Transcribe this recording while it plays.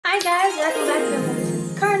Hi guys, welcome back to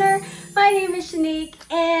Malicious Corner. My name is Shanique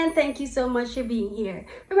and thank you so much for being here.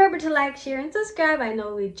 Remember to like, share, and subscribe. I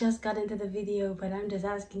know we just got into the video, but I'm just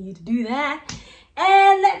asking you to do that.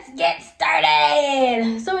 And let's get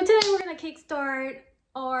started. So today we're going to kickstart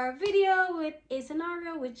our video with a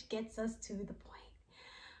scenario which gets us to the point.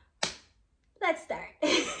 Let's start.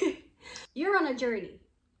 You're on a journey,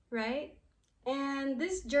 right? And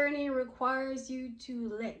this journey requires you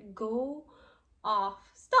to let go of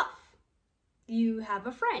stuff. You have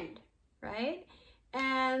a friend, right?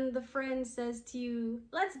 And the friend says to you,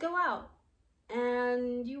 let's go out.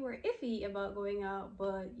 And you were iffy about going out,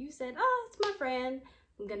 but you said, oh, it's my friend,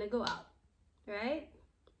 I'm gonna go out, right?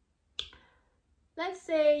 Let's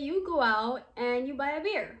say you go out and you buy a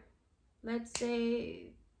beer. Let's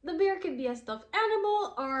say the beer could be a stuffed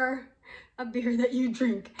animal or a beer that you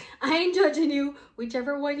drink. I ain't judging you,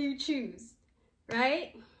 whichever one you choose,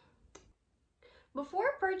 right?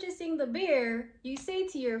 Before purchasing the beer, you say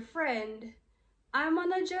to your friend, I'm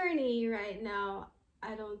on a journey right now.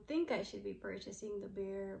 I don't think I should be purchasing the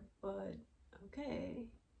beer, but okay.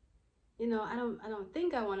 You know, I don't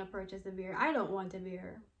think I want to purchase the beer. I don't want a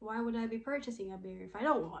beer. Why would I be purchasing a beer if I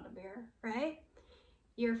don't want a beer, right?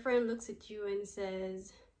 Your friend looks at you and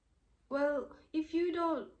says, well, if you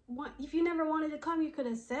never wanted to come, you could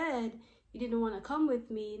have said you didn't want to come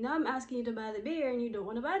with me. Now I'm asking you to buy the beer and you don't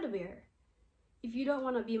want to buy the beer. If you don't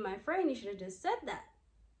want to be my friend, you should have just said that,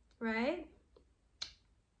 right?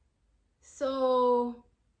 So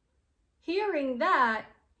hearing that,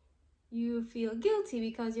 you feel guilty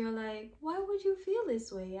because you're like, why would you feel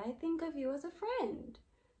this way? I think of you as a friend,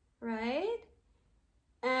 right?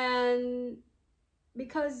 And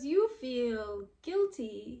because you feel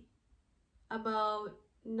guilty about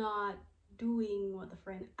not doing what the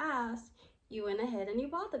friend asked, you went ahead and you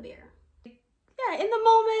bought the beer. Yeah, in the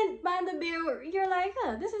moment, buying the beer, you're like,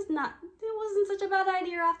 it wasn't such a bad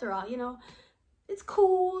idea after all, you know. It's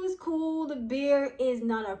cool, the beer is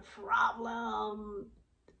not a problem.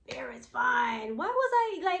 The beer is fine. Why was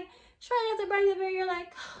I, like, trying not to bring the beer? You're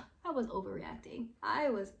like, I was overreacting.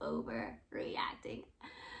 The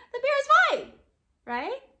beer is fine,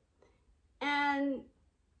 right? And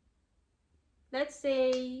let's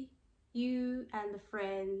say you and the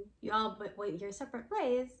friend, you all went your separate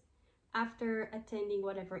ways after attending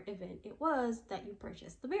whatever event it was that you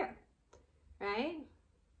purchased the beer, right?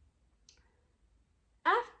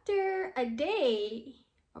 After a day,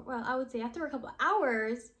 well, I would say after a couple of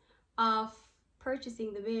hours of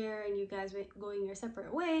purchasing the beer and you guys went going your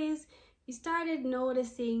separate ways, you started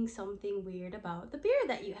noticing something weird about the beer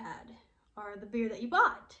that you had or the beer that you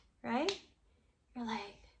bought, right? You're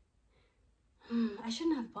like, I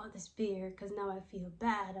shouldn't have bought this beer because now I feel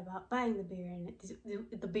bad about buying the beer and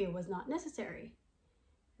the beer was not necessary,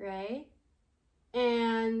 right?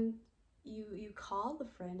 And you call the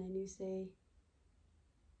friend and you say,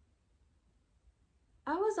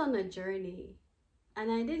 I was on a journey and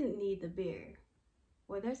I didn't need the beer.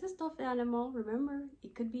 Well, there's a stuffed animal, remember?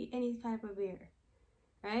 It could be any type of beer,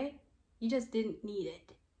 right? You just didn't need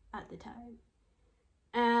it at the time.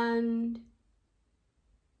 And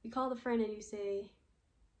you call the friend and you say,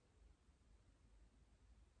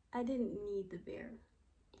 I didn't need the beer.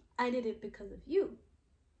 I did it because of you.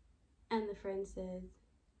 And the friend says,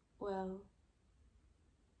 well,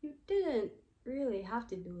 you didn't really have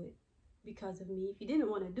to do it because of me. If you didn't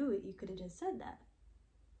want to do it, you could have just said that.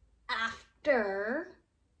 After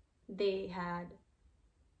they had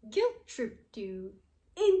guilt tripped you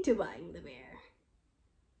into buying the beer,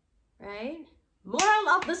 right? Moral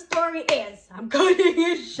of the story is, I'm cutting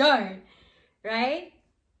it short, right?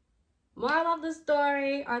 Moral of the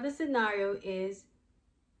story or the scenario is,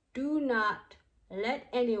 do not let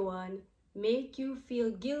anyone make you feel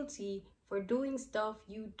guilty for doing stuff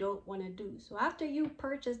you don't want to do. So after you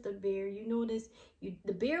purchase the beer, you notice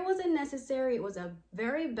the beer wasn't necessary. It was a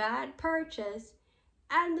very bad purchase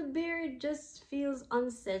and the beer just feels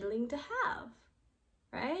unsettling to have,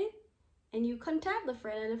 right? And you contact the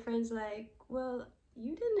friend and the friend's like, well,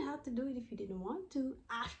 you didn't have to do it if you didn't want to,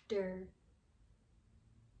 after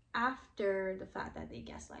the fact that they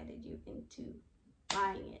gaslighted you into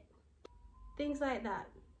buying it. Things like that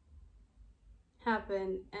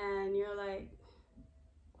happen and you're like,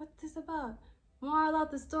 what's this about? Moral of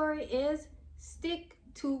the story is, stick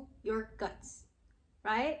to your guts,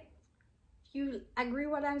 right? If you agree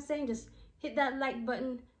what I'm saying, just hit that like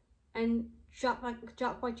button and drop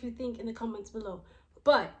what you think in the comments below.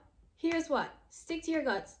 But here's what, stick to your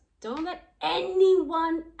guts. Don't let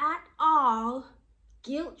anyone at all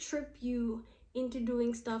guilt trip you into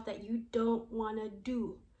doing stuff that you don't want to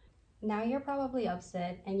do. Now you're probably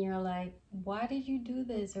upset and you're like, why did you do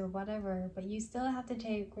this or whatever? But you still have to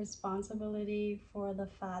take responsibility for the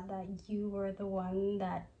fact that you were the one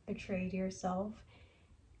that betrayed yourself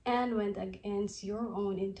and went against your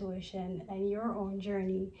own intuition and your own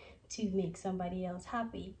journey to make somebody else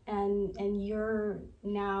happy. And you're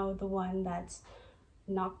now the one that's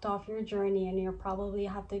knocked off your journey, and you're probably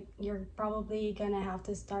gonna have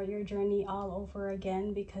to start your journey all over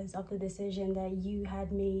again because of the decision that you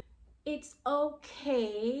had made. It's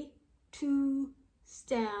okay to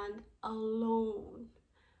stand alone,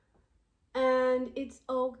 and it's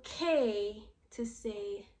okay to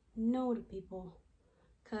say no to people,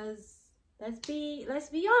 because let's be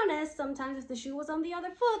honest, sometimes if the shoe was on the other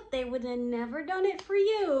foot, they would have never done it for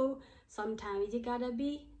you. Sometimes you gotta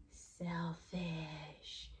be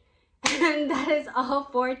selfish. And that is all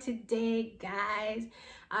for today, guys.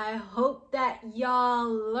 I hope that y'all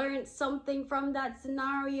learned something from that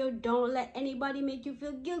scenario. Don't let anybody make you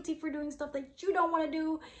feel guilty for doing stuff that you don't want to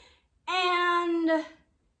do, and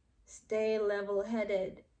stay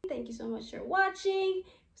level-headed. Thank you so much for watching.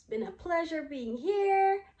 It's been a pleasure being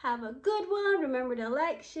here. Have a good one. Remember to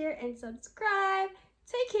like, share, and subscribe.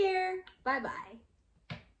 Take care. Bye-bye.